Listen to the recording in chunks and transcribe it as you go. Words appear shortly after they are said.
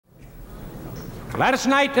Gladys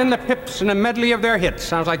Knight and the Pips and a medley of their hits.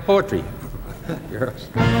 Sounds like poetry. Yours.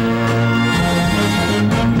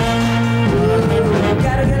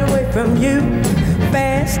 Gotta get away from you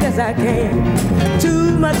fast as I can.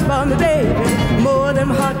 Too much for me, baby, more than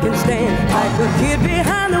my heart can stand. Like a kid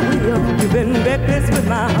behind the wheel, you've been reckless with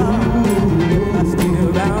my heart. I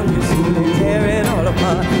steal around you, slowly tear it all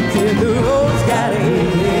apart. Till the road's gotta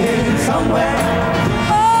end somewhere.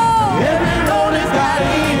 Oh, every road has gotta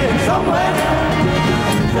end somewhere.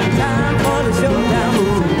 The time for the showdown,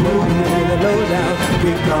 the lowdown.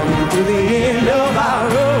 We've come to the end of our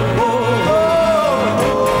road.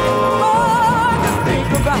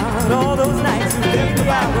 All those nights you think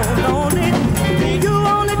about going lonely. You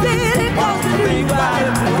only did it cause you knew I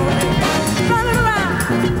was lonely. Running around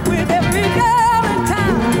with every girl in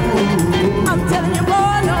town. I'm telling you,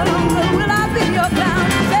 boy, no longer will I be your clown.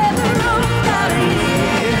 Every road gotta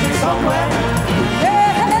end somewhere.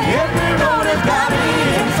 Every road has gotta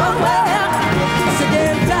end somewhere. So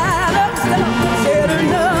get tired of stuff. Said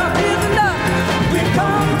enough is enough. We've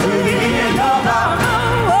come to the end of our road.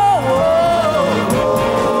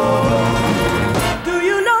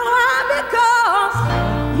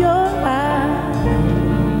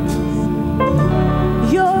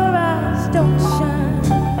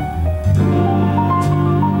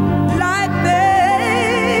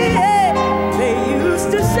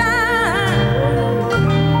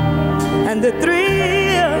 The three